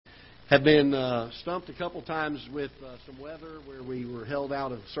Have been stumped a couple times with some weather where we were held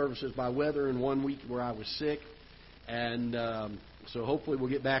out of services by weather, and 1 week where I was sick. And so hopefully we'll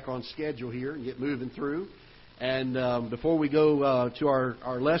get back on schedule here and get moving through. And before we go to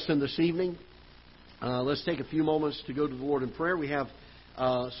our lesson this evening, let's take a few moments to go to the Lord in prayer. We have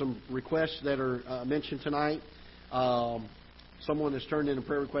some requests that are mentioned tonight. Someone has turned in a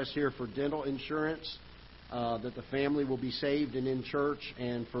prayer request here for dental insurance, that the family will be saved and in church,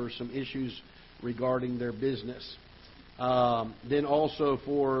 and for some issues regarding their business. Then also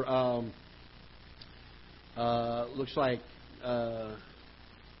for, looks like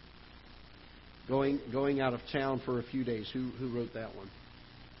going out of town for a few days. Who wrote that one?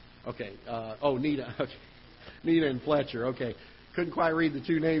 Okay. Nita. Okay. Nita and Fletcher. Okay. Couldn't quite read the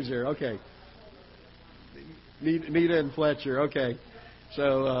two names there. Okay. Nita and Fletcher. Okay.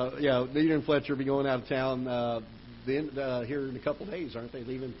 So, Nita and Fletcher will be going out of town here in a couple of days, aren't they?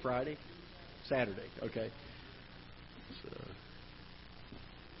 Leaving Friday? Saturday. Okay.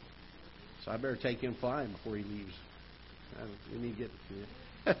 So I better take him flying before he leaves. We need to get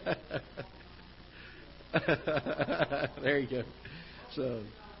there you go. So,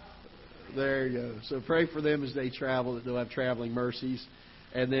 there you go. So pray for them as they travel, that they'll have traveling mercies.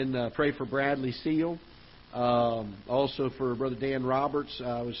 And then pray for Bradley Seal. Also for Brother Dan Roberts.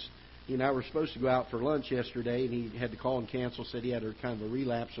 He and I were supposed to go out for lunch yesterday, and he had to call and cancel. Said he had kind of a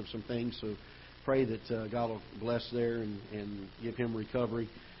relapse of some things. So pray that God will bless there and give him recovery.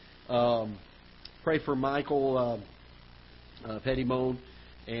 Pray for Michael Pettibone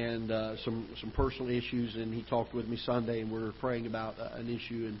and some personal issues. And he talked with me Sunday, and we're praying about an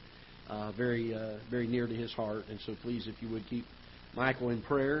issue and very near to his heart. And so please, if you would, keep Michael in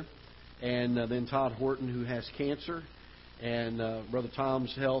prayer. And then Todd Horton, who has cancer, and Brother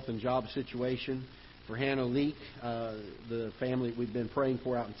Tom's health and job situation. For Hannah Leak, the family we've been praying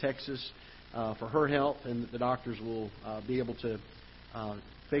for out in Texas, for her health, and the doctors will be able to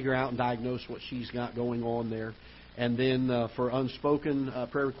figure out and diagnose what she's got going on there. And then for unspoken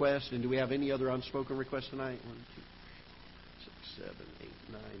prayer requests. And do we have any other unspoken requests tonight? 1, 2, 6, 7, 8,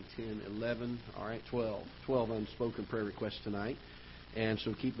 9, 10, 11. All right, 12. 12 unspoken prayer requests tonight. And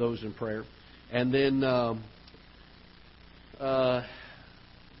so keep those in prayer. And then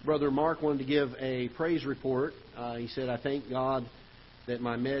Brother Mark wanted to give a praise report. He said, I thank God that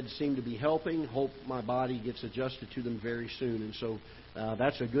my meds seem to be helping. Hope my body gets adjusted to them very soon. And so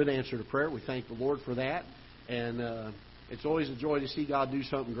that's a good answer to prayer. We thank the Lord for that. And it's always a joy to see God do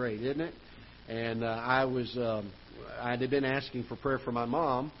something great, isn't it? And I had been asking for prayer for my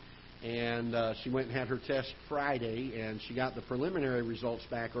mom. And she went and had her test Friday, and she got the preliminary results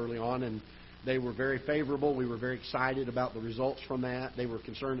back early on, and they were very favorable. We were very excited about the results from that. They were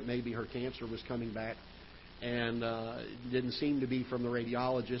concerned that maybe her cancer was coming back, and it didn't seem to be from the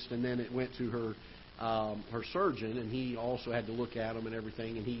radiologist. And then it went to her surgeon, and he also had to look at them and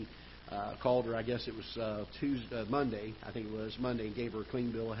everything. And he called her, I guess it was Monday, I think it was Monday, and gave her a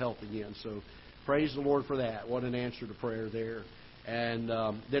clean bill of health again. So praise the Lord for that. What an answer to prayer there. And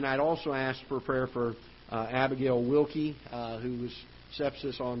then I'd also asked for prayer for Abigail Wilkie, who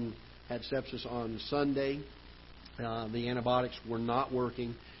had sepsis on Sunday. The antibiotics were not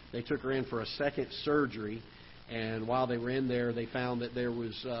working. They took her in for a second surgery, and while they were in there, they found that there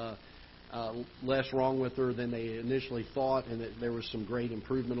was less wrong with her than they initially thought, and that there was some great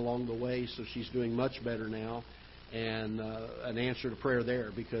improvement along the way. So she's doing much better now, and an answer to prayer there,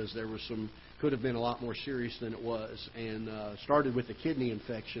 because there was could have been a lot more serious than it was, and started with a kidney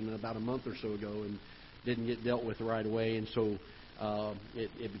infection about a month or so ago and didn't get dealt with right away, and so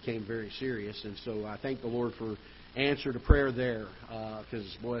it became very serious. And so I thank the Lord for answer to prayer there,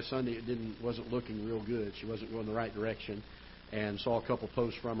 because Sunday it wasn't looking real good. She wasn't going the right direction, and saw a couple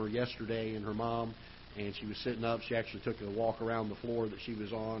posts from her yesterday and her mom, and she was sitting up. She actually took a walk around the floor that she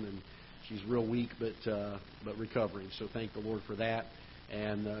was on, and she's real weak, but recovering. So thank the Lord for that.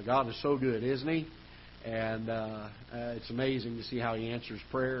 And God is so good, isn't He? And it's amazing to see how He answers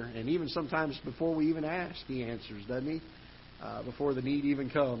prayer. And even sometimes before we even ask, He answers, doesn't He? Before the need even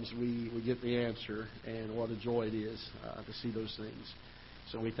comes, we get the answer. And what a joy it is to see those things.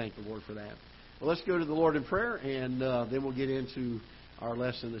 So we thank the Lord for that. Well, let's go to the Lord in prayer, and then we'll get into our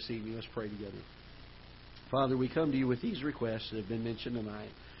lesson this evening. Let's pray together. Father, we come to You with these requests that have been mentioned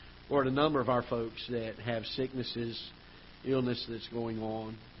tonight. Lord, a number of our folks that have sicknesses, illness that's going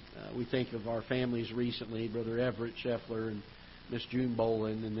on. We think of our families recently, Brother Everett Scheffler and Miss June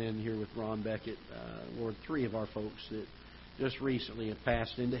Boland, and then here with Ron Beckett, Lord, 3 of our folks that just recently have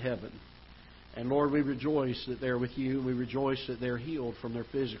passed into heaven. And Lord, we rejoice that they're with You. We rejoice that they're healed from their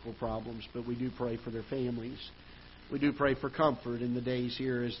physical problems, but we do pray for their families. We do pray for comfort in the days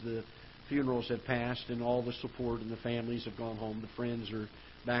here as the funerals have passed and all the support and the families have gone home. The friends are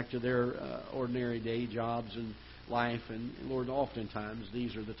back to their ordinary day jobs and life. And Lord, oftentimes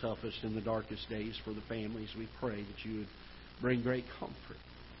these are the toughest and the darkest days for the families. We pray that you would bring great comfort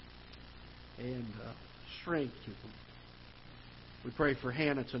and strength to them. We pray for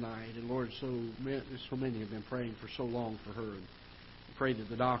Hannah tonight. And Lord, so many have been praying for so long for her. And we pray that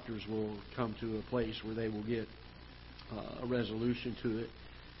the doctors will come to a place where they will get a resolution to it.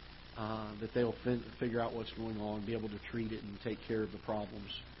 That they'll figure out what's going on, be able to treat it and take care of the problems.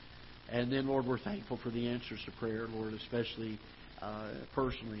 And then, Lord, we're thankful for the answers to prayer, Lord, especially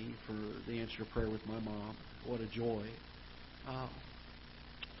personally for the answer to prayer with my mom. What a joy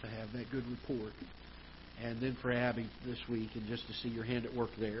to have that good report. And then for Abby this week, and just to see your hand at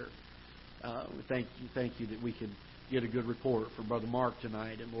work there. We thank you that we could get a good report from Brother Mark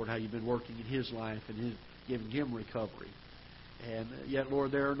tonight, and Lord, how you've been working in his life and giving him recovery. And yet,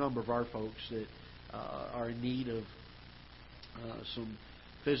 Lord, there are a number of our folks that are in need of some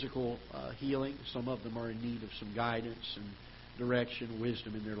physical healing. Some of them are in need of some guidance and direction,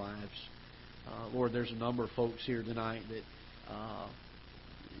 wisdom in their lives. Lord, there's a number of folks here tonight that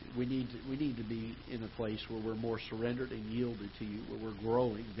we need to be in a place where we're more surrendered and yielded to you, where we're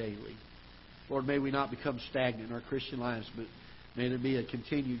growing daily. Lord, may we not become stagnant in our Christian lives, but may there be a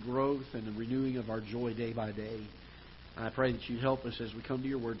continued growth and a renewing of our joy day by day. I pray that you help us as we come to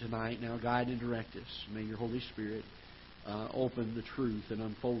your word tonight. Now guide and direct us. May your Holy Spirit open the truth and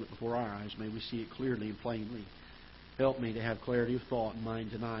unfold it before our eyes. May we see it clearly and plainly. Help me to have clarity of thought and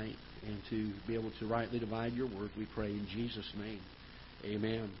mind tonight and to be able to rightly divide your word, we pray in Jesus' name.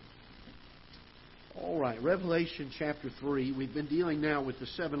 Amen. All right, Revelation chapter 3. We've been dealing now with the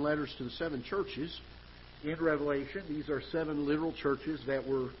 7 letters to the 7 churches in Revelation. These are 7 literal churches that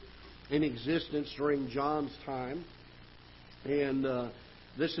were in existence during John's time. And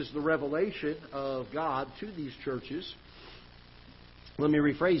this is the revelation of God to these churches. Let me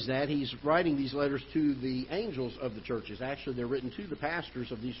rephrase that. He's writing these letters to the angels of the churches. Actually, they're written to the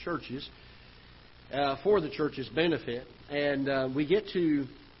pastors of these churches for the church's benefit. And we get to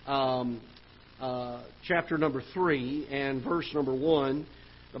chapter number 3 and verse number 1.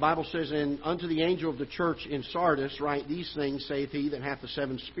 The Bible says, "And unto the angel of the church in Sardis write these things, saith he that hath the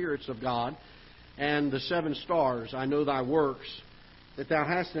 7 spirits of God, and the 7 stars. I know thy works, that thou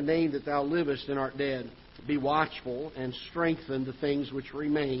hast a name, that thou livest and art dead. Be watchful and strengthen the things which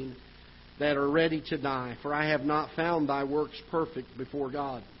remain, that are ready to die. For I have not found thy works perfect before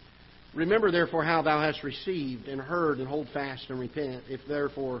God. Remember therefore how thou hast received and heard, and hold fast and repent. If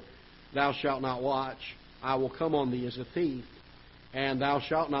therefore thou shalt not watch, I will come on thee as a thief, and thou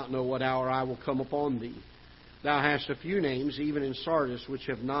shalt not know what hour I will come upon thee. Thou hast a few names, even in Sardis, which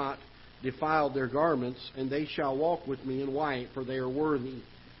have not defiled their garments, and they shall walk with me in white, for they are worthy.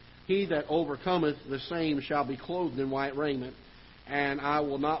 He that overcometh, the same shall be clothed in white raiment, and I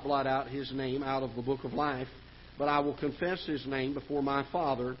will not blot out his name out of the book of life, but I will confess his name before my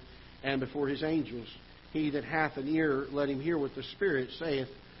Father and before his angels. He that hath an ear, let him hear what the Spirit saith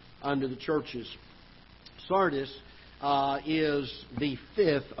unto the churches." Sardis is the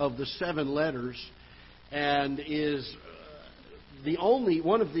 5th of the 7 letters, and is the only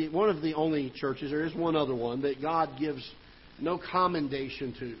one of the only churches. There is one other one that God gives no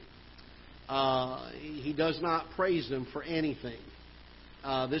commendation to. He does not praise them for anything.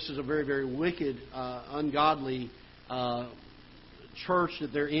 This is a very, very wicked, ungodly church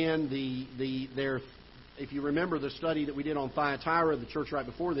that they're in. If you remember the study that we did on Thyatira, the church right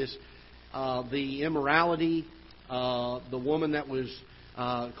before this, the immorality, the woman that was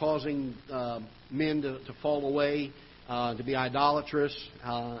causing men to fall away, to be idolatrous,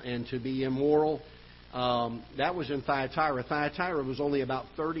 and to be immoral, that was in Thyatira. Thyatira was only about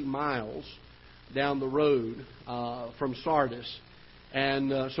 30 miles down the road from Sardis.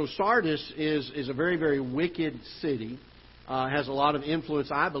 And so Sardis is a very, very wicked city. Has a lot of influence,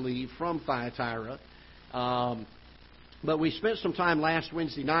 I believe, from Thyatira. But we spent some time last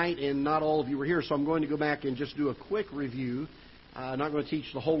Wednesday night, and not all of you were here, so I'm going to go back and just do a quick review. I'm not going to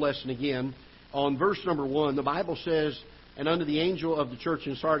teach the whole lesson again. On verse number 1, the Bible says, "And unto the angel of the church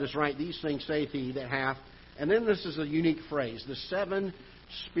in Sardis write, these things saith he that hath," and then this is a unique phrase, "the 7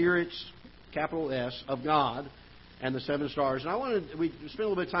 spirits," capital S, "of God, and the 7 stars." And we spent a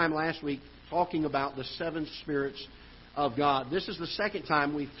little bit of time last week talking about the 7 spirits of God. This is the second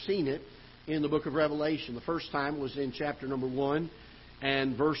time we've seen it in the book of Revelation. The first time was in chapter number 1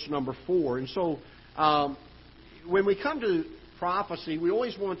 and verse number 4. And so when we come to prophecy, we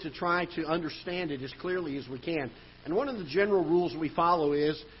always want to try to understand it as clearly as we can. And one of the general rules we follow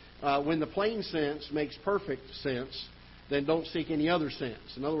is when the plain sense makes perfect sense, then don't seek any other sense.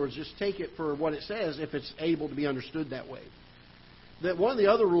 In other words, just take it for what it says if it's able to be understood that way. That one of the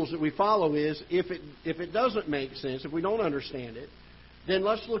other rules that we follow is if it doesn't make sense, if we don't understand it, then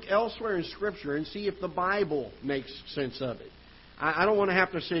let's look elsewhere in Scripture and see if the Bible makes sense of it. I don't want to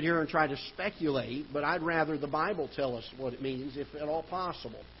have to sit here and try to speculate, but I'd rather the Bible tell us what it means, if at all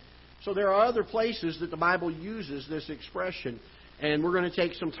possible. So there are other places that the Bible uses this expression, and we're going to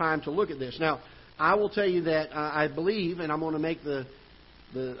take some time to look at this. Now, I will tell you that I believe, and I'm going to make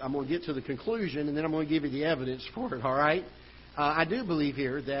I'm going to get to the conclusion, and then I'm going to give you the evidence for it, all right? I do believe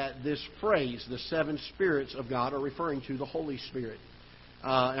here that this phrase, the seven spirits of God, are referring to the Holy Spirit.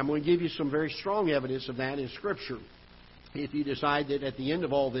 I'm going to give you some very strong evidence of that in Scripture. If you decide that at the end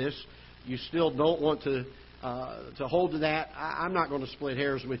of all this, you still don't want to hold to that, I'm not going to split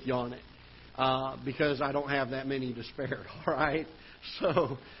hairs with you on it because I don't have that many to spare, all right?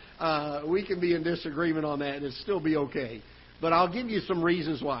 So we can be in disagreement on that and it'll still be okay. But I'll give you some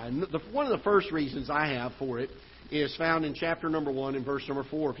reasons why. One of the first reasons I have for it is found in chapter number 1 and verse number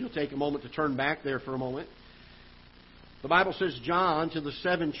 4. If you'll take a moment to turn back there for a moment. The Bible says, John, to the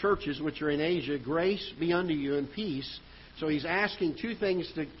 7 churches which are in Asia, grace be unto you and peace. So he's asking 2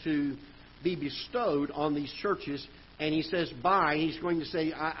 things to be bestowed on these churches. And he says, he's going to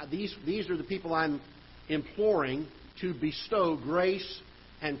say, these are the people I'm imploring to bestow grace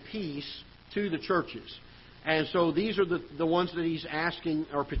and peace to the churches. And so these are the ones that he's asking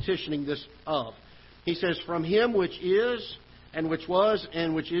or petitioning this of. He says, from him which is, and which was,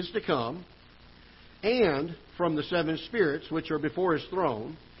 and which is to come, and from the 7 spirits which are before his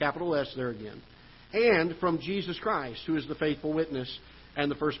throne, capital S there again, and from Jesus Christ, who is the faithful witness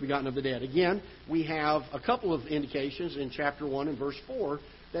and the first begotten of the dead. Again, we have a couple of indications in chapter 1 and verse 4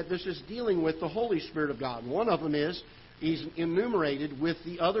 that this is dealing with the Holy Spirit of God. One of them is he's enumerated with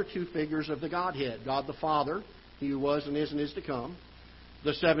the other 2 figures of the Godhead, God the Father, he who was and is to come,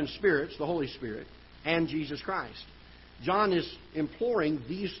 the 7 spirits, the Holy Spirit, and Jesus Christ. John is imploring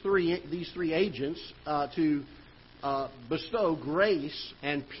these three agents to bestow grace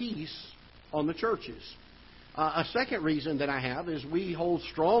and peace on the churches. A second reason that I have is we hold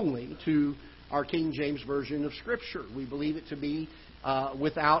strongly to our King James Version of Scripture. We believe it to be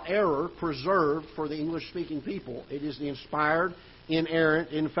without error, preserved for the English-speaking people. It is the inspired,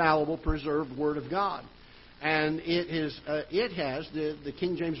 inerrant, infallible, preserved Word of God. And the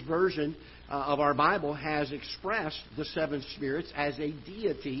King James Version of our Bible has expressed the 7 spirits as a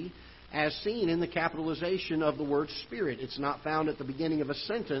deity, as seen in the capitalization of the word Spirit. It's not found at the beginning of a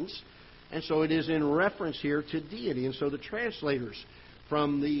sentence, and so it is in reference here to deity. And so the translators,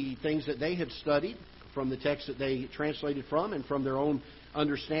 from the things that they had studied, from the text that they translated from, and from their own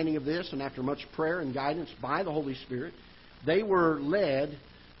understanding of this, and after much prayer and guidance by the Holy Spirit, they were led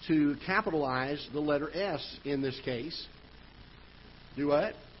to capitalize the letter S in this case. Do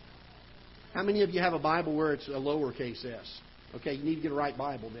what? How many of you have a Bible where it's a lowercase s? Okay, you need to get a right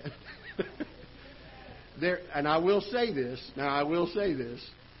Bible then. And I will say this.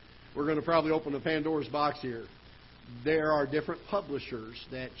 We're going to probably open a Pandora's box here. There are different publishers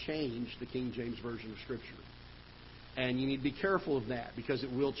that change the King James Version of Scripture. And you need to be careful of that because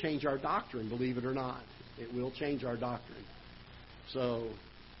it will change our doctrine, believe it or not. It will change our doctrine. So,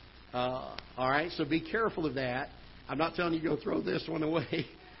 all right, so be careful of that. I'm not telling you to go throw this one away.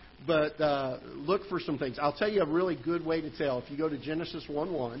 But look for some things. I'll tell you a really good way to tell. If you go to Genesis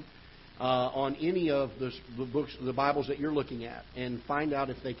 1:1 on any of the books, the Bibles that you're looking at, and find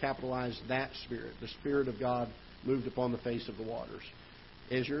out if they capitalize that Spirit, the Spirit of God moved upon the face of the waters.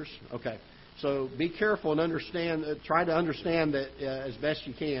 Is yours? Okay. So be careful and understand. Try to understand that as best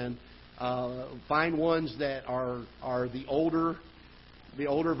you can. Find ones that are the older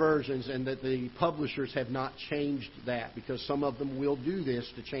versions, and that the publishers have not changed that, because some of them will do this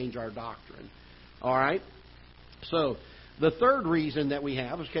to change our doctrine. All right? So the third reason that we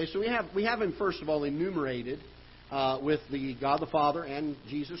have, okay, so we have him first of all enumerated with the God the Father and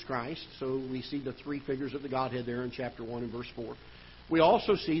Jesus Christ. So we see the 3 figures of the Godhead there in chapter 1 and verse 4. We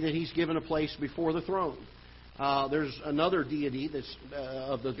also see that he's given a place before the throne. There's another deity that's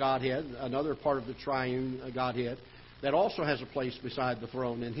of the Godhead, another part of the triune Godhead, that also has a place beside the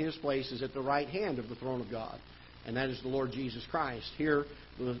throne, and his place is at the right hand of the throne of God, and that is the Lord Jesus Christ. Here,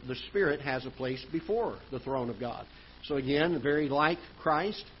 the Spirit has a place before the throne of God. So again, very like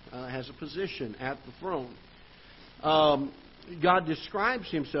Christ, has a position at the throne. God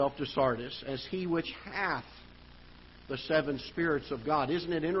describes himself to Sardis as he which hath the 7 spirits of God.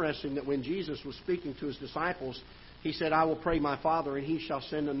 Isn't it interesting that when Jesus was speaking to his disciples, he said, I will pray my Father, and he shall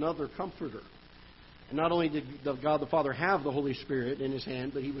send another Comforter. And not only did God the Father have the Holy Spirit in His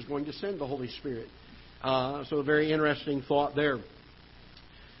hand, but He was going to send the Holy Spirit. So a very interesting thought there.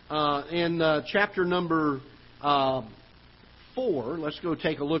 In chapter number 4, let's go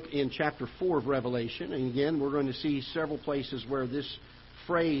take a look in chapter 4 of Revelation. And again, we're going to see several places where this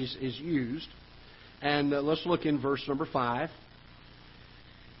phrase is used. And let's look in verse number 5.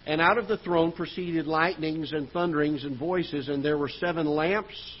 And out of the throne proceeded lightnings and thunderings and voices, and there were 7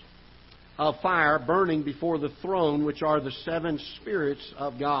 lamps of fire burning before the throne, which are the 7 spirits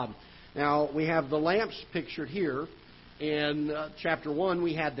of God. Now, we have the lamps pictured here. In chapter 1,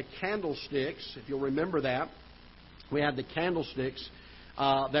 we had the candlesticks, if you'll remember that. We had the candlesticks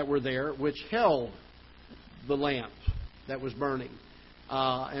that were there, which held the lamp that was burning.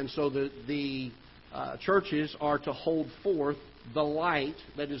 And so the churches are to hold forth the light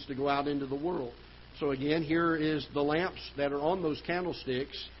that is to go out into the world. So again, here is the lamps that are on those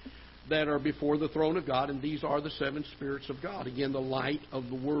candlesticks that are before the throne of God, and these are the 7 spirits of God. Again, the light of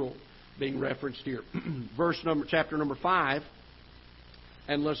the world being referenced here. Chapter number 5,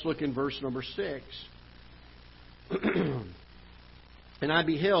 and let's look in verse number 6. And I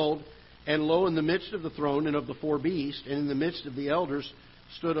beheld, and lo, in the midst of the throne and of the 4 beasts, and in the midst of the elders,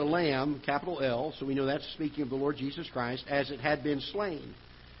 stood a lamb, capital L, so we know that's speaking of the Lord Jesus Christ, as it had been slain,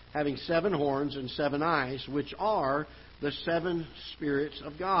 having 7 horns and 7 eyes, which are the 7 spirits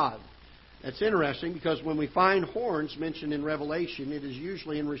of God. That's interesting because when we find horns mentioned in Revelation, it is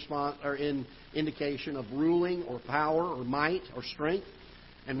usually in response or in indication of ruling or power or might or strength.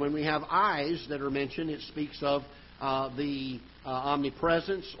 And when we have eyes that are mentioned, it speaks of the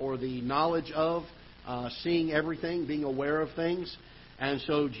omnipresence or the knowledge of seeing everything, being aware of things. And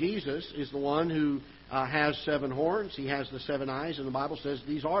so Jesus is the one who has 7 horns. He has the 7 eyes. And the Bible says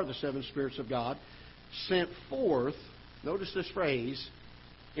these are the 7 spirits of God sent forth, notice this phrase,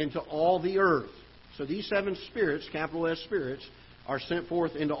 into all the earth. So these 7 spirits, capital S spirits, are sent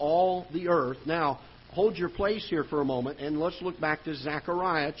forth into all the earth. Now, hold your place here for a moment, and let's look back to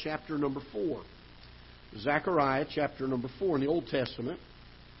Zechariah chapter number 4. Zechariah chapter number 4 in the Old Testament.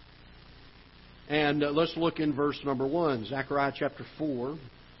 And let's look in verse number 1. Zechariah chapter 4.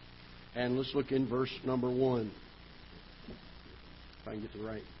 And let's look in verse number 1. If I can get the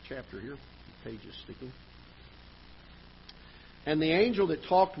right chapter here. The page is sticking. And the angel that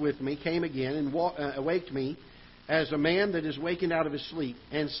talked with me came again and awaked me as a man that is wakened out of his sleep,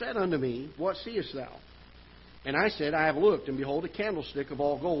 and said unto me, What seest thou? And I said, I have looked, and behold, a candlestick of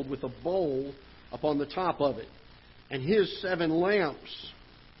all gold with a bowl upon the top of it, and his 7 lamps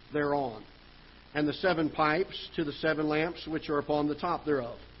thereon, and the 7 pipes to the 7 lamps which are upon the top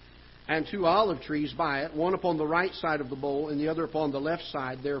thereof, and 2 olive trees by it, one upon the right side of the bowl, and the other upon the left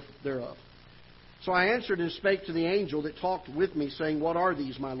side thereof. So I answered and spake to the angel that talked with me, saying, What are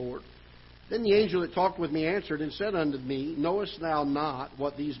these, my Lord? Then the angel that talked with me answered and said unto me, Knowest thou not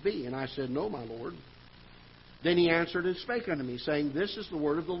what these be? And I said, No, my Lord. Then he answered and spake unto me, saying, This is the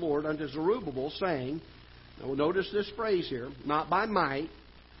word of the Lord unto Zerubbabel, saying, now notice this phrase here, Not by might,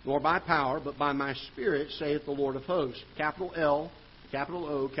 nor by power, but by my Spirit, saith the Lord of hosts. Capital L, capital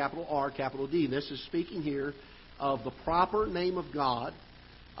O, capital R, capital D. This is speaking here of the proper name of God,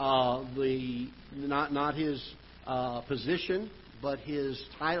 not his position, but his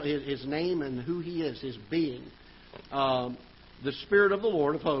title, his name, and who he is, his being. The Spirit of the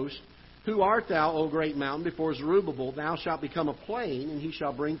Lord of hosts, who art thou, O great mountain, before Zerubbabel? Thou shalt become a plain, and he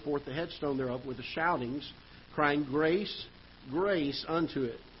shall bring forth the headstone thereof with the shoutings, crying, Grace, grace unto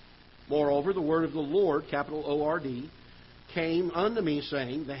it. Moreover, the word of the Lord, capital O-R-D, came unto me,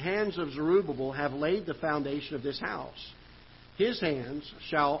 saying, The hands of Zerubbabel have laid the foundation of this house. His hands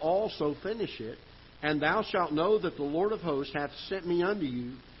shall also finish it, and thou shalt know that the Lord of hosts hath sent me unto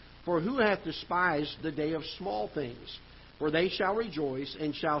you. For who hath despised the day of small things? For they shall rejoice,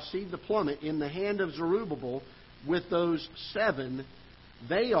 and shall see the plummet in the hand of Zerubbabel with those 7.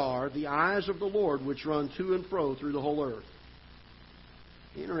 They are the eyes of the Lord, which run to and fro through the whole earth.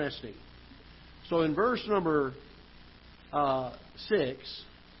 Interesting. So in verse number 6,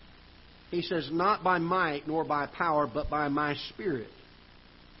 he says, Not by might nor by power, but by my Spirit,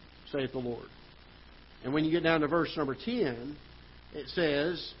 saith the Lord. And when you get down to verse number 10, it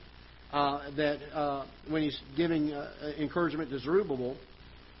says that when he's giving encouragement to Zerubbabel,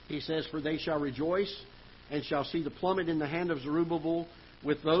 he says, For they shall rejoice and shall see the plummet in the hand of Zerubbabel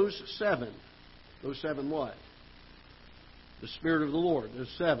with those 7. Those 7 what? The Spirit of the Lord.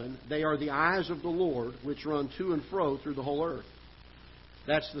 Those 7. They are the eyes of the Lord, which run to and fro through the whole earth.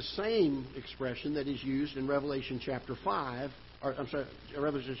 That's the same expression that is used in Revelation chapter 5,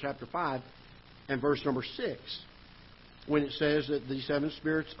 Revelation chapter 5 and verse number 6, when it says that the 7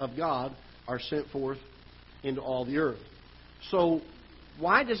 spirits of God are sent forth into all the earth. So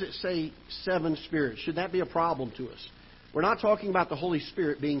why does it say 7 spirits? Should that be a problem to us? We're not talking about the Holy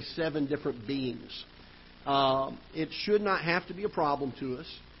Spirit being 7 different beings. It should not have to be a problem to us,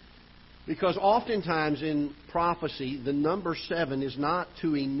 because oftentimes in prophecy, the number 7 is not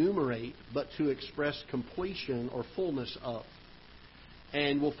to enumerate, but to express completion or fullness of.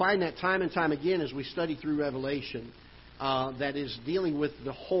 And we'll find that time and time again as we study through Revelation, that is dealing with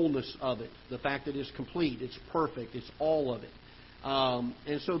the wholeness of it, the fact that it's complete, it's perfect, it's all of it.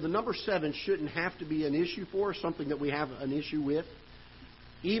 And so the number 7 shouldn't have to be an issue for us, something that we have an issue with.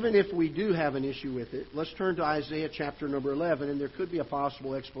 Even if we do have an issue with it, let's turn to Isaiah chapter number 11, and there could be a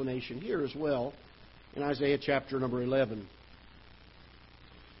possible explanation here as well in Isaiah chapter number 11.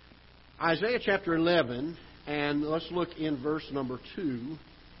 Isaiah chapter 11, and let's look in verse number 2.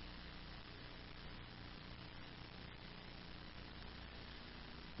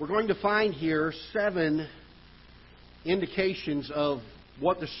 We're going to find here 7 indications of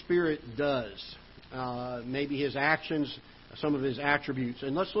what the Spirit does. Maybe His actions, some of His attributes.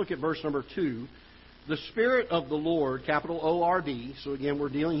 And let's look at verse number 2. The Spirit of the Lord, capital O-R-D, so again we're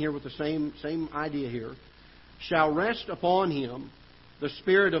dealing here with the same idea here, shall rest upon Him, the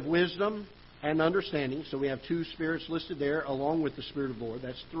Spirit of wisdom and understanding. So we have 2 spirits listed there along with the Spirit of the Lord.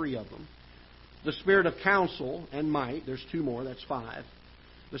 That's 3 of them. The Spirit of counsel and might. There's 2 more. That's 5.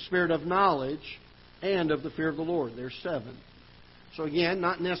 The Spirit of knowledge and of the fear of the Lord. There's 7. So again,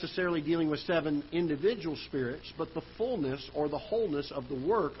 not necessarily dealing with 7 individual spirits, but the fullness or the wholeness of the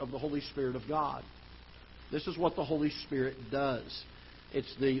work of the Holy Spirit of God. This is what the Holy Spirit does.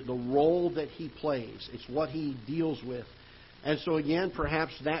 It's the role that He plays. It's what He deals with. And so again,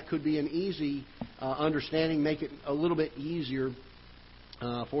 perhaps that could be an easy understanding, make it a little bit easier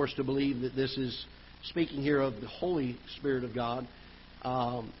for us to believe that this is speaking here of the Holy Spirit of God.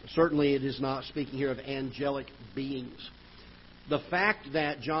 Certainly it is not speaking here of angelic beings. The fact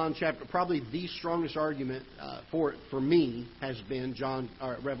that John chapter, probably the strongest argument for me has been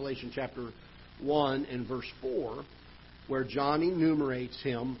Revelation chapter 1 and verse 4, where John enumerates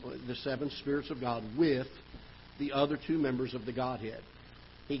Him, the 7 spirits of God, with the other 2 members of the Godhead.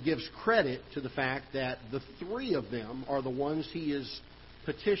 He gives credit to the fact that the 3 of them are the ones He is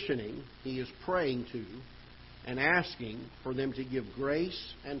petitioning, He is praying to, and asking for them to give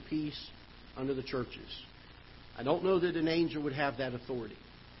grace and peace unto the churches. I don't know that an angel would have that authority.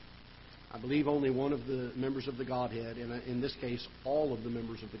 I believe only one of the members of the Godhead, and in this case, all of the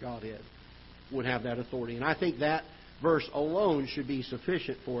members of the Godhead, would have that authority. And I think that verse alone should be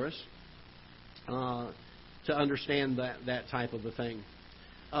sufficient for us to understand that type of a thing.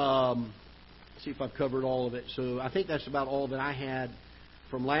 See if I've covered all of it. So I think that's about all that I had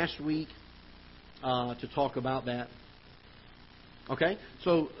from last week to talk about that. Okay,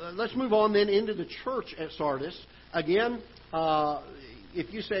 so let's move on then into the church at Sardis. Again,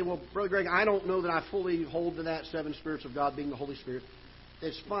 if you say, well, Brother Greg, I don't know that I fully hold to that 7 spirits of God being the Holy Spirit,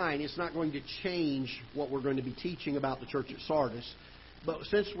 it's fine. It's not going to change what we're going to be teaching about the church at Sardis. But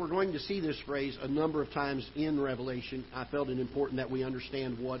since we're going to see this phrase a number of times in Revelation, I felt it important that we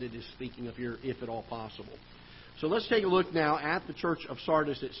understand what it is speaking of here, if at all possible. So let's take a look now at the church of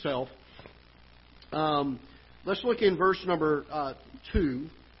Sardis itself. Let's look in verse number 2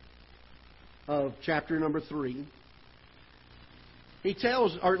 of chapter number 3. He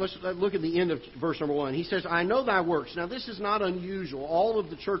tells, or let's look at the end of verse number 1. He says, I know thy works. Now this is not unusual. All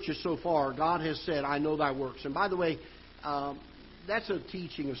of the churches so far, God has said, I know thy works. And by the way, that's a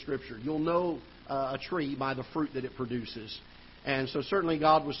teaching of Scripture. You'll know a tree by the fruit that it produces. And so certainly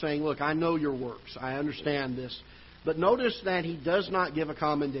God was saying, look, I know your works. I understand this. But notice that He does not give a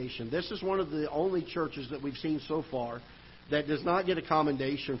commendation. This is one of the only churches that we've seen so far that does not get a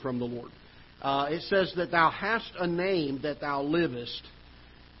commendation from the Lord. It says that thou hast a name that thou livest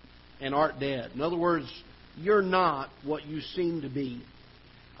and art dead. In other words, you're not what you seem to be.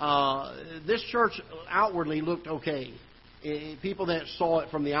 This church outwardly looked okay. People that saw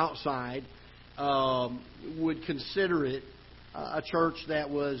it from the outside would consider it a church that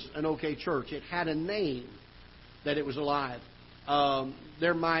was an okay church. It had a name that it was alive.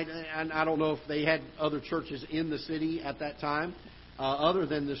 There might, and I don't know if they had other churches in the city at that time, other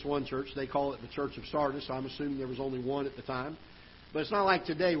than this one church. They call it the Church of Sardis. I'm assuming there was only one at the time. But it's not like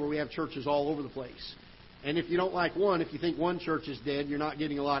today where we have churches all over the place. And if you don't like one, if you think one church is dead, you're not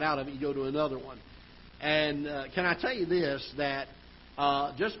getting a lot out of it, you go to another one. And can I tell you this, that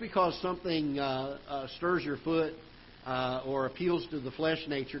just because something stirs your foot or appeals to the flesh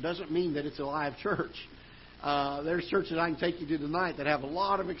nature doesn't mean that it's a live church. There's churches I can take you to tonight that have a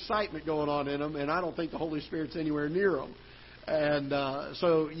lot of excitement going on in them, and I don't think the Holy Spirit's anywhere near them. And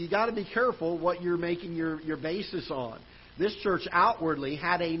so you got to be careful what you're making your basis on. This church outwardly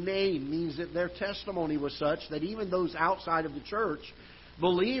had a name, means that their testimony was such that even those outside of the church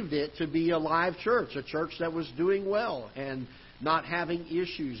believed it to be a live church, a church that was doing well and not having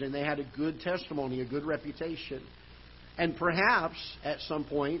issues, and they had a good testimony, a good reputation. And perhaps at some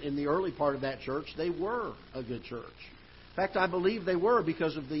point in the early part of that church, they were a good church. In fact, I believe they were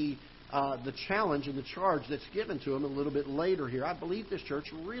because of the challenge and the charge that's given to them a little bit later here. I believe this church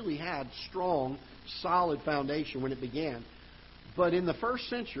really had strong, solid foundation when it began. But in the first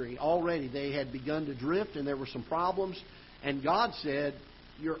century, already they had begun to drift and there were some problems. And God said,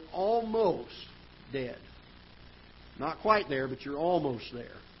 you're almost dead. Not quite there, but you're almost there.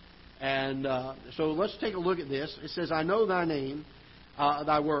 And so let's take a look at this. It says, I know thy name,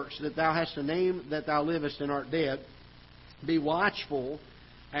 thy works, that thou hast a name that thou livest and art dead. Be watchful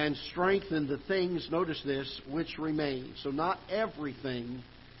and strengthen the things, notice this, which remain. So not everything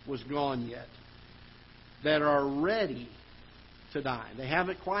was gone yet. That are ready to die. They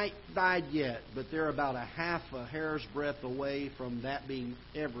haven't quite died yet, but they're about a half a hair's breadth away from that being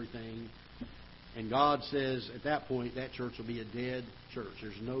everything. And God says at that point that church will be a dead church.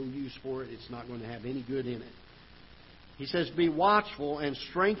 There's no use for it. It's not going to have any good in it. He says, be watchful and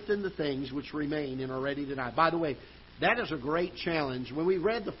strengthen the things which remain and are ready to die. By the way, that is a great challenge. When we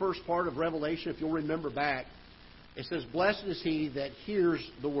read the first part of Revelation, if you'll remember back, it says, blessed is he that hears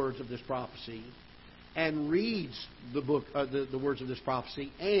the words of this prophecy and reads the book, the words of this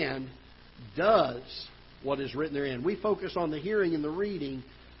prophecy, and does what is written therein. We focus on the hearing and the reading.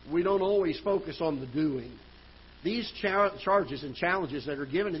 We don't always focus on the doing. These charges and challenges that are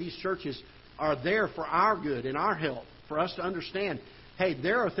given to these churches are there for our good and our help, for us to understand, hey,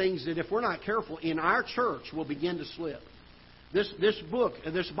 there are things that if we're not careful in our church will begin to slip. This book,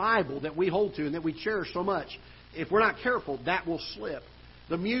 this Bible that we hold to and that we cherish so much, if we're not careful, that will slip.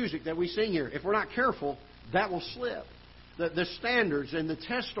 The music that we sing here, if we're not careful, that will slip. The standards and the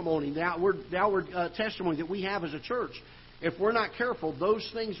testimony, the outward testimony that we have as a church, if we're not careful, those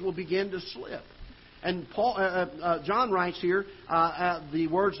things will begin to slip. And John writes here the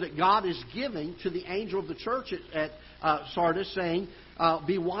words that God is giving to the angel of the church at Sardis, saying,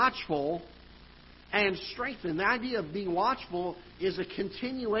 be watchful and strengthen. The idea of being watchful is a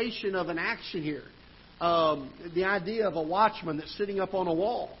continuation of an action here. The idea of a watchman that's sitting up on a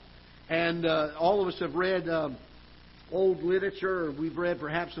wall. And all of us have read old literature, or we've read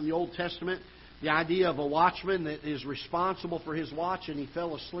perhaps in the Old Testament, the idea of a watchman that is responsible for his watch and he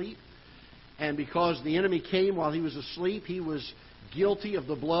fell asleep. And because the enemy came while he was asleep, he was guilty of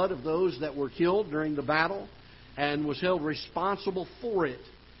the blood of those that were killed during the battle and was held responsible for it.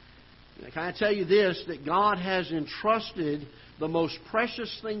 Can I tell you this, that God has entrusted the most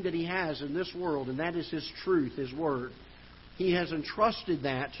precious thing that He has in this world, and that is His truth, His Word. He has entrusted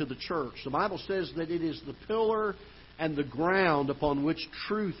that to the church. The Bible says that it is the pillar and the ground upon which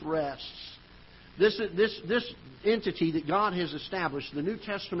truth rests. This entity that God has established, the New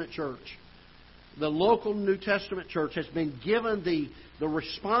Testament church, the local New Testament church, has been given the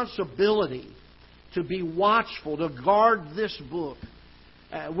responsibility to be watchful, to guard this book.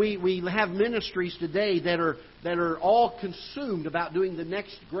 We have ministries today that are all consumed about doing the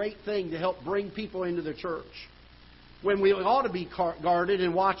next great thing to help bring people into the church. When we ought to be guarded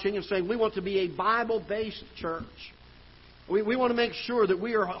and watching and saying we want to be a Bible-based church. We want to make sure that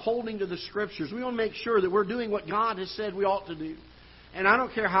we are holding to the Scriptures. We want to make sure that we're doing what God has said we ought to do. And I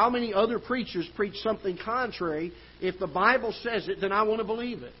don't care how many other preachers preach something contrary. If the Bible says it, then I want to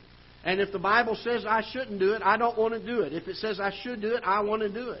believe it. And if the Bible says I shouldn't do it, I don't want to do it. If it says I should do it, I want to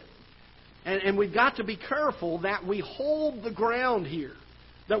do it. And we've got to be careful that we hold the ground here,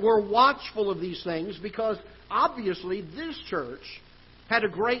 that we're watchful of these things, because obviously this church had a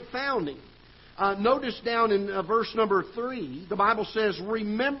great founding. Notice down in verse number 3, the Bible says,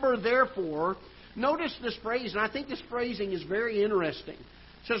 remember therefore. Notice this phrase, and I think this phrasing is very interesting.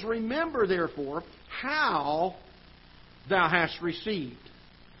 It says, remember therefore how thou hast received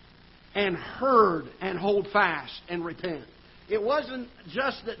and heard, and hold fast and repent. It wasn't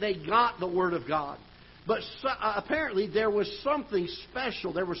just that they got the Word of God, but apparently there was something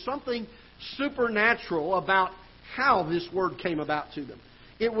special. There was something supernatural about how this Word came about to them.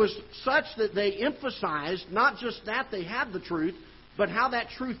 It was such that they emphasized not just that they had the truth, but how that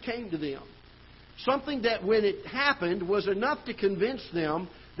truth came to them. Something that when it happened was enough to convince them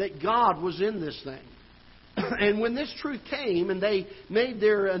that God was in this thing. And when this truth came and they made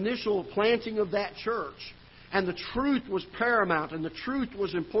their initial planting of that church, and the truth was paramount and the truth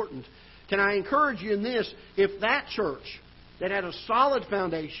was important, can I encourage you in this, if that church that had a solid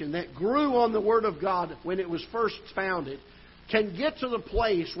foundation, that grew on the Word of God when it was first founded, can get to the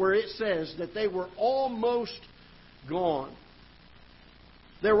place where it says that they were almost gone.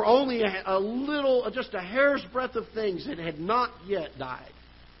 There were only a little, just a hair's breadth of things that had not yet died.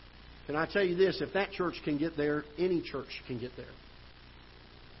 Can I tell you this? If that church can get there, any church can get there.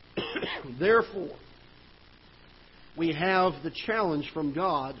 Therefore, we have the challenge from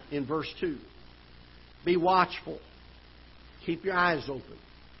God in verse 2. Be watchful. Keep your eyes open.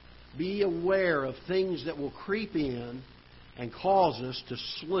 Be aware of things that will creep in and cause us to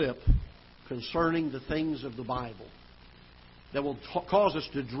slip concerning the things of the Bible. That will cause us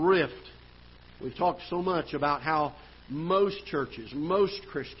to drift. We've talked so much about how most churches, most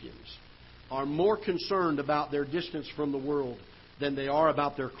Christians, are more concerned about their distance from the world than they are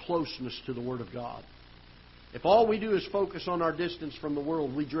about their closeness to the Word of God. If all we do is focus on our distance from the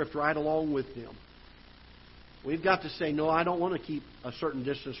world, we drift right along with them. We've got to say, no, I don't want to keep a certain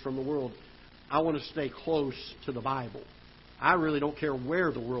distance from the world. I want to stay close to the Bible. I really don't care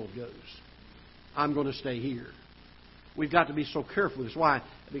where the world goes. I'm going to stay here. We've got to be so careful with this. Why?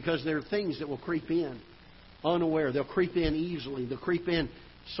 Because there are things that will creep in unaware. They'll creep in easily. They'll creep in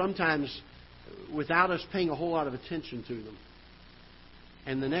sometimes without us paying a whole lot of attention to them.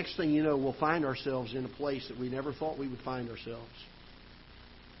 And the next thing you know, we'll find ourselves in a place that we never thought we would find ourselves.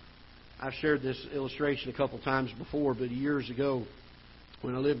 I've shared this illustration a couple times before, but years ago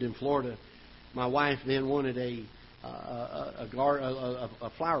when I lived in Florida, my wife then wanted a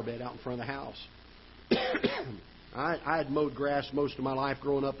flower bed out in front of the house. I had mowed grass most of my life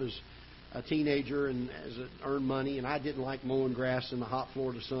growing up as a teenager and as I earned money, and I didn't like mowing grass in the hot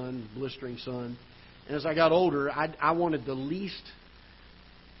Florida sun, blistering sun. And as I got older, I wanted the least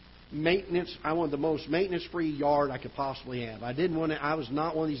maintenance. I wanted the most maintenance-free yard I could possibly have. I was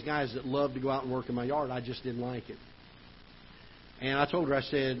not one of these guys that loved to go out and work in my yard. I just didn't like it. And I told her, I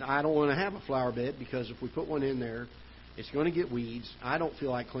said, I don't want to have a flower bed because if we put one in there, it's going to get weeds. I don't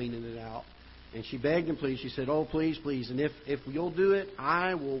feel like cleaning it out. And she begged and pleaded. She said, oh, please, please. And if you'll do it,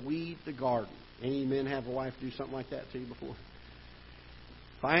 I will weed the garden. Any men have a wife do something like that to you before?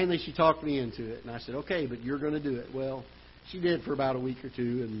 Finally, she talked me into it. And I said, okay, but you're going to do it. Well, she did for about a week or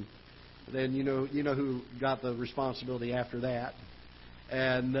two. And then you know who got the responsibility after that.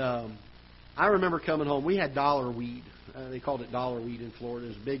 And I remember coming home. We had dollar weed. They called it dollar weed in Florida. It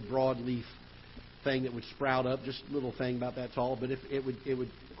was a big broadleaf thing that would sprout up, just a little thing about that tall. But if it would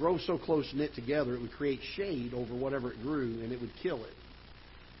grow so close knit together, it would create shade over whatever it grew, and it would kill it.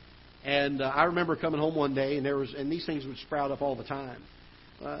 And I remember coming home one day, and these things would sprout up all the time.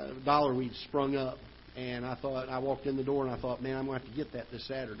 Dollar weed sprung up, and I walked in the door, and I thought, man, I'm going to have to get that this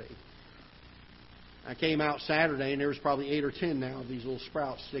Saturday. I came out Saturday, and there was probably 8 or 10 now of these little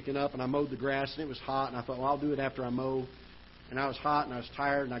sprouts sticking up, and I mowed the grass, and it was hot, and I thought, well, I'll do it after I mow. And I was hot, and I was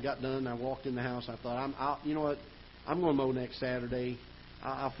tired, and I got done, and I walked in the house. I thought, you know what? I'm going to mow next Saturday.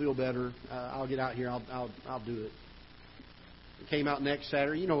 I'll feel better. I'll get out here. I'll do it. It came out next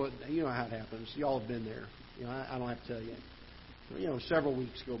Saturday. You know how it happens. You all have been there. I don't have to tell you. Several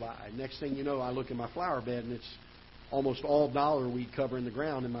weeks go by. Next thing you know, I look in my flower bed, and it's almost all dollar weed covering the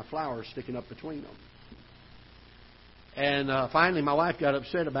ground, and my flowers sticking up between them. And finally, my wife got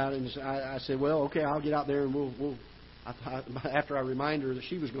upset about it, and I said, well, okay, I'll get out there, and we'll after I reminded her that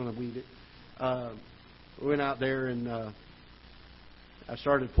she was going to weed it, we went out there, and I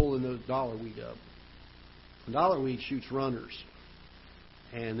started pulling the dollar weed up. The dollar weed shoots runners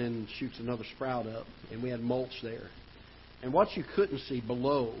and then shoots another sprout up, and we had mulch there. And what you couldn't see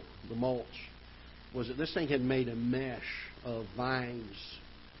below the mulch was that this thing had made a mesh of vines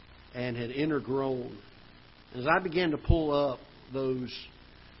and had intergrown. As I began to pull up those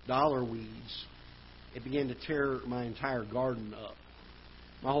dollar weeds, it began to tear my entire garden up.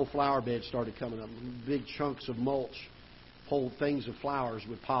 My whole flower bed started coming up. Big chunks of mulch, whole things of flowers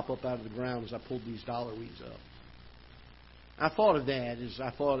would pop up out of the ground as I pulled these dollar weeds up. I thought of that as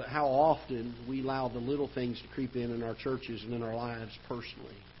I thought how often we allow the little things to creep in our churches and in our lives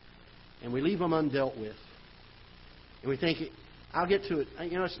personally. And we leave them undealt with. And we think, I'll get to it.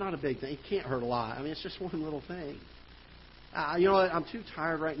 It's not a big thing. It can't hurt a lot. I mean, it's just one little thing. You know what? I'm too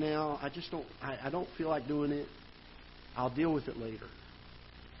tired right now. I don't feel like doing it. I'll deal with it later.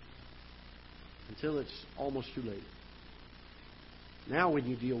 Until it's almost too late. Now when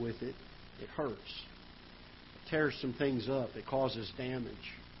you deal with it, it hurts. It tears some things up. It causes damage.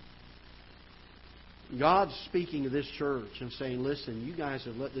 God's speaking to this church and saying, listen, you guys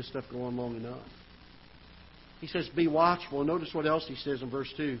have let this stuff go on long enough. He says, be watchful. And notice what else he says in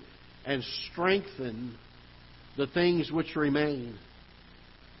verse 2. And strengthen the things which remain.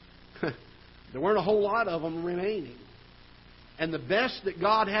 There weren't a whole lot of them remaining. And the best that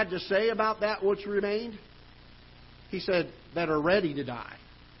God had to say about that which remained, He said, that are ready to die.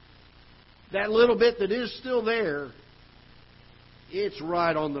 That little bit that is still there, it's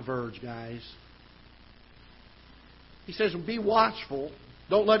right on the verge, guys. He says, be watchful.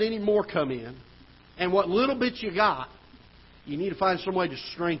 Don't let any more come in. And what little bit you got, you need to find some way to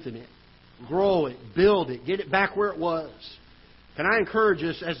strengthen it, grow it, build it, get it back where it was. Can I encourage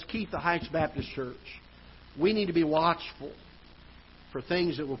us as Ketha Heights Baptist Church? We need to be watchful for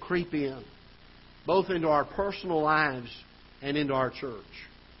things that will creep in, both into our personal lives and into our church.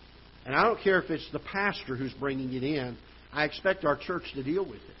 And I don't care if it's the pastor who's bringing it in. I expect our church to deal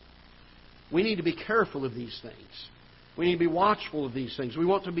with it. We need to be careful of these things. We need to be watchful of these things. We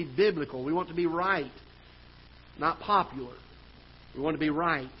want to be biblical. We want to be right, not popular. We want to be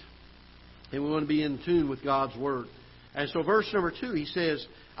right. And we want to be in tune with God's Word. And so verse number 2, he says,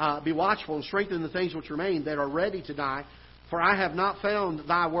 be watchful and strengthen the things which remain that are ready to die. For I have not found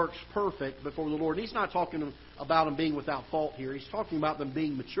thy works perfect before the Lord. He's not talking about them being without fault here. He's talking about them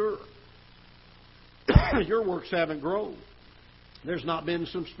being mature. Your works haven't grown. There's not been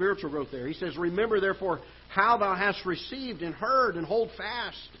some spiritual growth there. He says, remember therefore how thou hast received and heard, and hold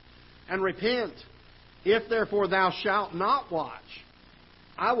fast and repent. If therefore thou shalt not watch,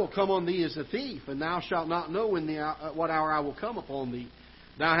 I will come on thee as a thief, and thou shalt not know what hour I will come upon thee.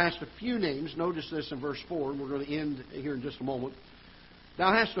 Thou hast a few names. Notice this in verse 4, and we're going to end here in just a moment.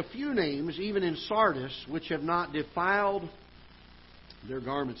 Thou hast a few names, even in Sardis, which have not defiled their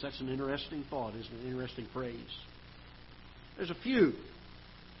garments. That's an interesting thought, isn't it? An interesting phrase. There's a few.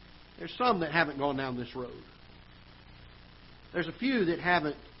 There's some that haven't gone down this road. There's a few that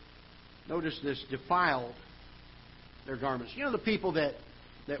haven't, notice this, defiled their garments. You know the people that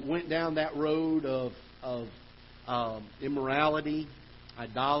went down that road of immorality,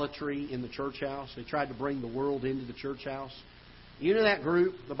 idolatry in the church house? They tried to bring the world into the church house. You know that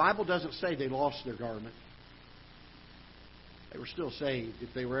group? The Bible doesn't say they lost their garment. They were still saved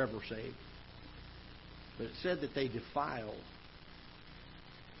if they were ever saved. But it said that they defiled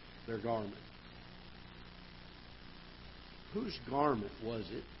their garment. Whose garment was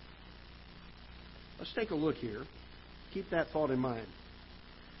it? Let's take a look here. Keep that thought in mind.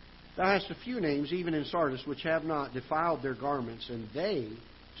 Thou hast a few names, even in Sardis, which have not defiled their garments, and they,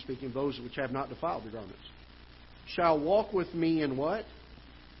 speaking of those which have not defiled their garments, shall walk with me in what?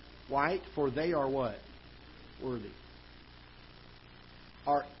 White, for they are what? Worthy.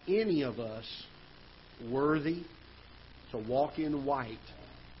 Are any of us worthy to walk in white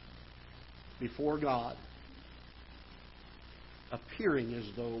before God, appearing as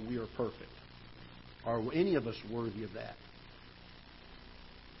though we are perfect? Are any of us worthy of that?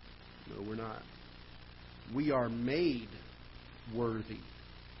 No, we're not. We are made worthy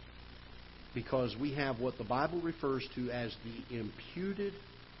because we have what the Bible refers to as the imputed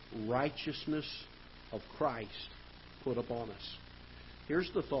righteousness of Christ put upon us. Here's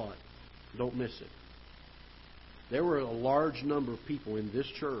the thought. Don't miss it. There were a large number of people in this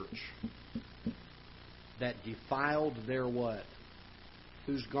church that defiled their what?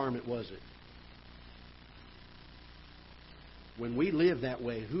 Whose garment was it? When we live that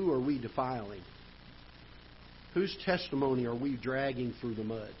way, who are we defiling? Whose testimony are we dragging through the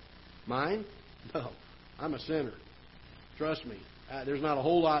mud? Mine? No. I'm a sinner. Trust me. There's not a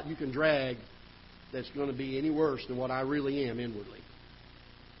whole lot you can drag that's going to be any worse than what I really am inwardly.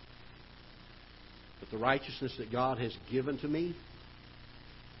 But the righteousness that God has given to me,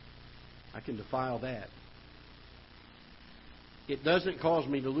 I can defile that. It doesn't cause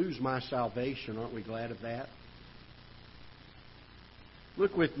me to lose my salvation. Aren't we glad of that?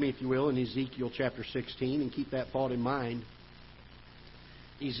 Look with me, if you will, in Ezekiel chapter 16, and keep that thought in mind.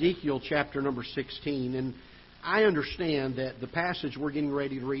 Ezekiel chapter number 16. And I understand that the passage we're getting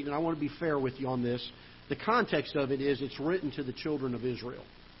ready to read, and I want to be fair with you on this, the context of it is it's written to the children of Israel.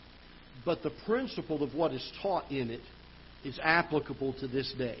 But the principle of what is taught in it is applicable to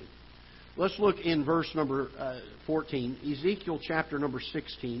this day. Let's look in verse number 14. Ezekiel chapter number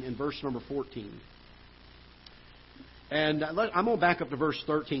 16 and verse number 14. And I'm going to back up to verse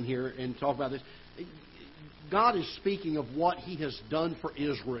 13 here and talk about this. God is speaking of what He has done for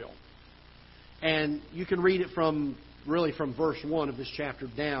Israel. And you can read it from verse 1 of this chapter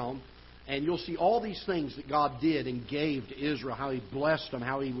down. And you'll see all these things that God did and gave to Israel, how He blessed them,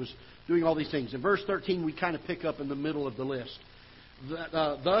 how He was doing all these things. In verse 13, we kind of pick up in the middle of the list.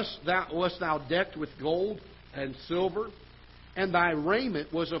 Thus wast thou decked with gold and silver, and thy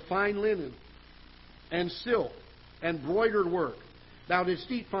raiment was of fine linen and silk and broidered work. Thou didst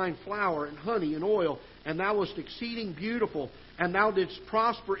eat fine flour and honey and oil, and thou wast exceeding beautiful, and thou didst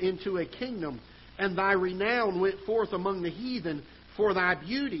prosper into a kingdom, and thy renown went forth among the heathen for thy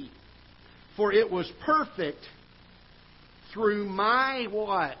beauty. For it was perfect through my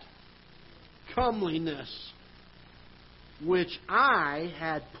what? Comeliness, which I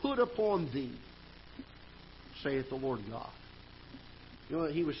had put upon thee, saith the Lord God. You know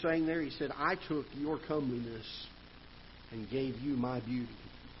what he was saying there? He said, I took your comeliness and gave you my beauty.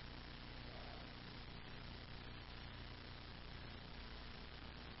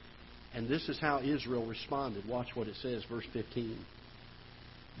 And this is how Israel responded. Watch what it says, verse 15.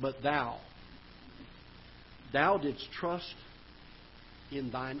 But thou didst trust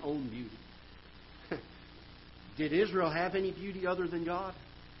in thine own beauty. Did Israel have any beauty other than God?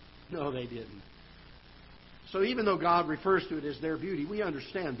 No, they didn't. So even though God refers to it as their beauty, we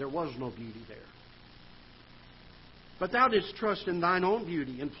understand there was no beauty there. But thou didst trust in thine own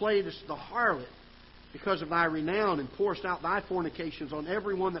beauty, and playedst the harlot because of thy renown, and pourest out thy fornications on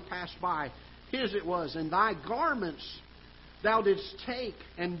every one that passed by. His it was, and thy garments thou didst take,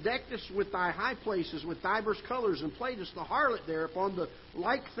 and deckedst with thy high places with divers colors, and playedst the harlot there. Upon the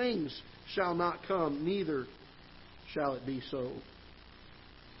like things shall not come, neither shall it be so.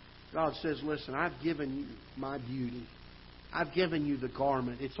 God says, listen, I've given you my beauty. I've given you the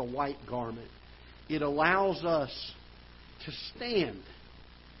garment. It's a white garment. It allows us to stand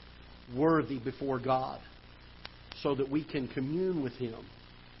worthy before God so that we can commune with Him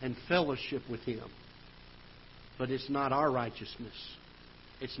and fellowship with Him. But it's not our righteousness.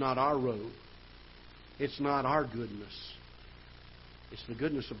 It's not our robe. It's not our goodness. It's the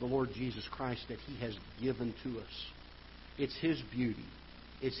goodness of the Lord Jesus Christ that He has given to us. It's His beauty.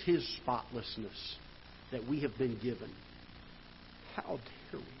 It's His spotlessness that we have been given. How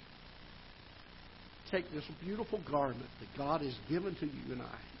dare we take this beautiful garment that God has given to you and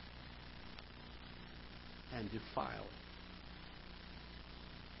I and defile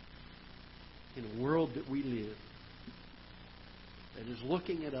it? In a world that we live that is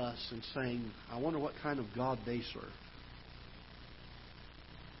looking at us and saying, I wonder what kind of God they serve.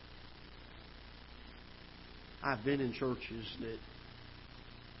 I've been in churches that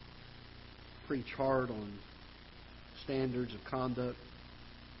preach hard on standards of conduct,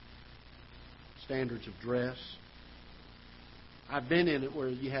 standards of dress. I've been in it where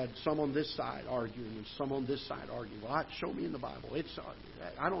you had some on this side arguing and some on this side arguing. Well, show me in the Bible.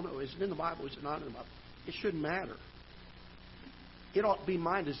 I don't know. Is it in the Bible? Is it not in the Bible? It shouldn't matter. It ought to be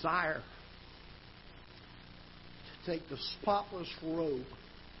my desire to take the spotless robe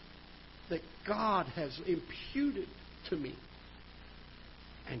that God has imputed to me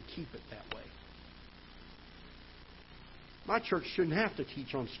and keep it that way. My church shouldn't have to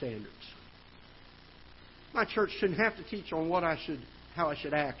teach on standards. My church shouldn't have to teach on how I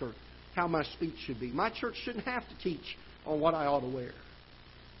should act or how my speech should be. My church shouldn't have to teach on what I ought to wear.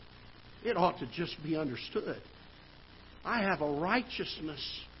 It ought to just be understood. I have a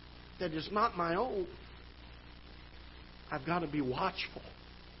righteousness that is not my own. I've got to be watchful.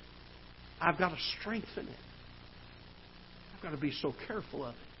 I've got to strengthen it. I've got to be so careful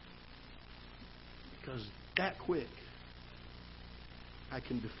of it. Because that quick, I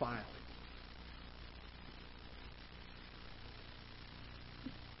can defile it.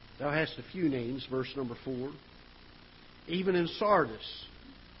 Thou hast a few names, verse number 4. Even in Sardis.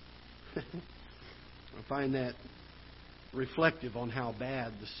 I find that reflective on how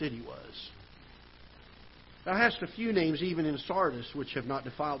bad the city was. Thou hast a few names even in Sardis which have not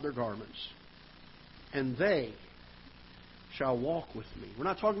defiled their garments, and they shall walk with me. We're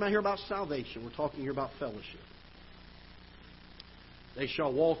not talking about here about salvation. We're talking here about fellowship. They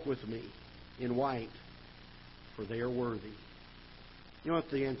shall walk with me in white, for they are worthy. You know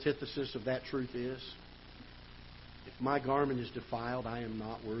what the antithesis of that truth is? If my garment is defiled, I am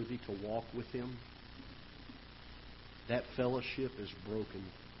not worthy to walk with Him. That fellowship is broken.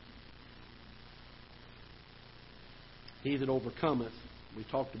 He that overcometh, we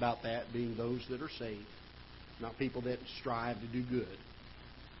talked about that being those that are saved. Not people that strive to do good,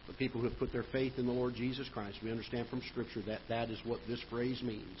 but people who have put their faith in the Lord Jesus Christ. We understand from Scripture that that is what this phrase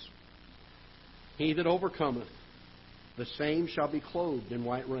means. He that overcometh, the same shall be clothed in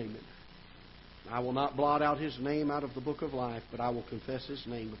white raiment. I will not blot out his name out of the book of life, but I will confess his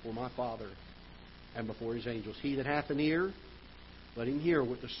name before my Father and before His angels. He that hath an ear, let him hear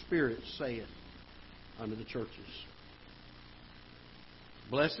what the Spirit saith unto the churches.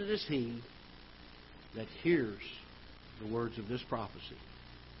 Blessed is he that hears the words of this prophecy,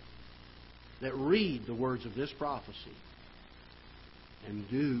 that read the words of this prophecy, and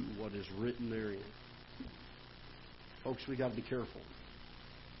do what is written therein. Folks, we've got to be careful.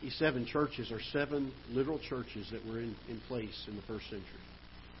 These 7 churches are 7 literal churches that were in place in the first century.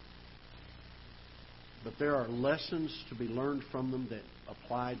 But there are lessons to be learned from them that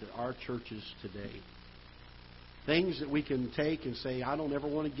apply to our churches today. Things that we can take and say, I don't ever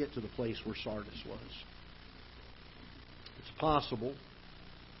want to get to the place where Sardis was. It's possible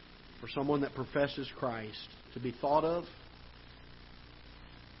for someone that professes Christ to be thought of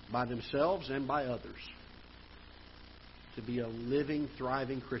by themselves and by others to be a living,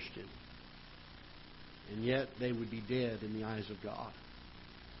 thriving Christian, and yet they would be dead in the eyes of God.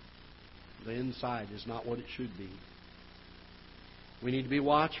 The inside is not what it should be. We need to be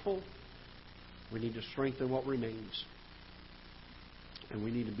watchful. We need to strengthen what remains. And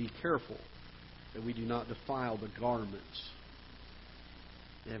we need to be careful that we do not defile the garments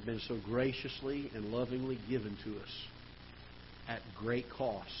that have been so graciously and lovingly given to us at great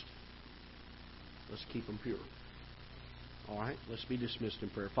cost. Let's keep them pure. All right, let's be dismissed in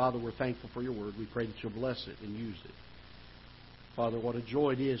prayer. Father, we're thankful for your word. We pray that you'll bless it and use it. Father, what a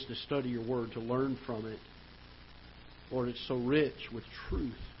joy it is to study your word, to learn from it. Lord, it's so rich with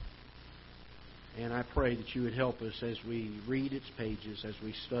truth. And I pray that you would help us as we read its pages, as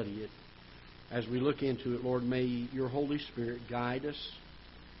we study it, as we look into it. Lord, may your Holy Spirit guide us,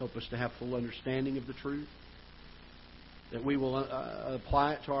 help us to have full understanding of the truth, that we will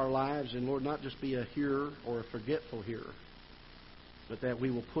apply it to our lives, and Lord, not just be a hearer or a forgetful hearer, but that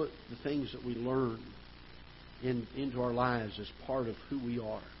we will put the things that we learn into our lives as part of who we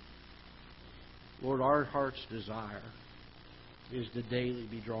are. Lord, our heart's desire is to daily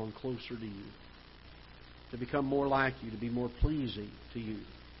be drawn closer to you, to become more like you, to be more pleasing to you.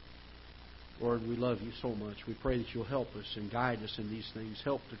 Lord, we love you so much. We pray that you'll help us and guide us in these things.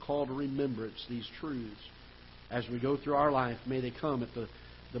 Help to call to remembrance these truths as we go through our life. May they come at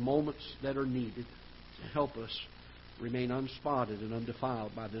the moments that are needed to help us remain unspotted and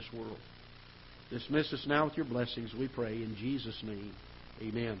undefiled by this world. Dismiss us now with your blessings, we pray. In Jesus' name,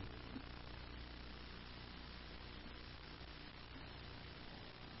 amen.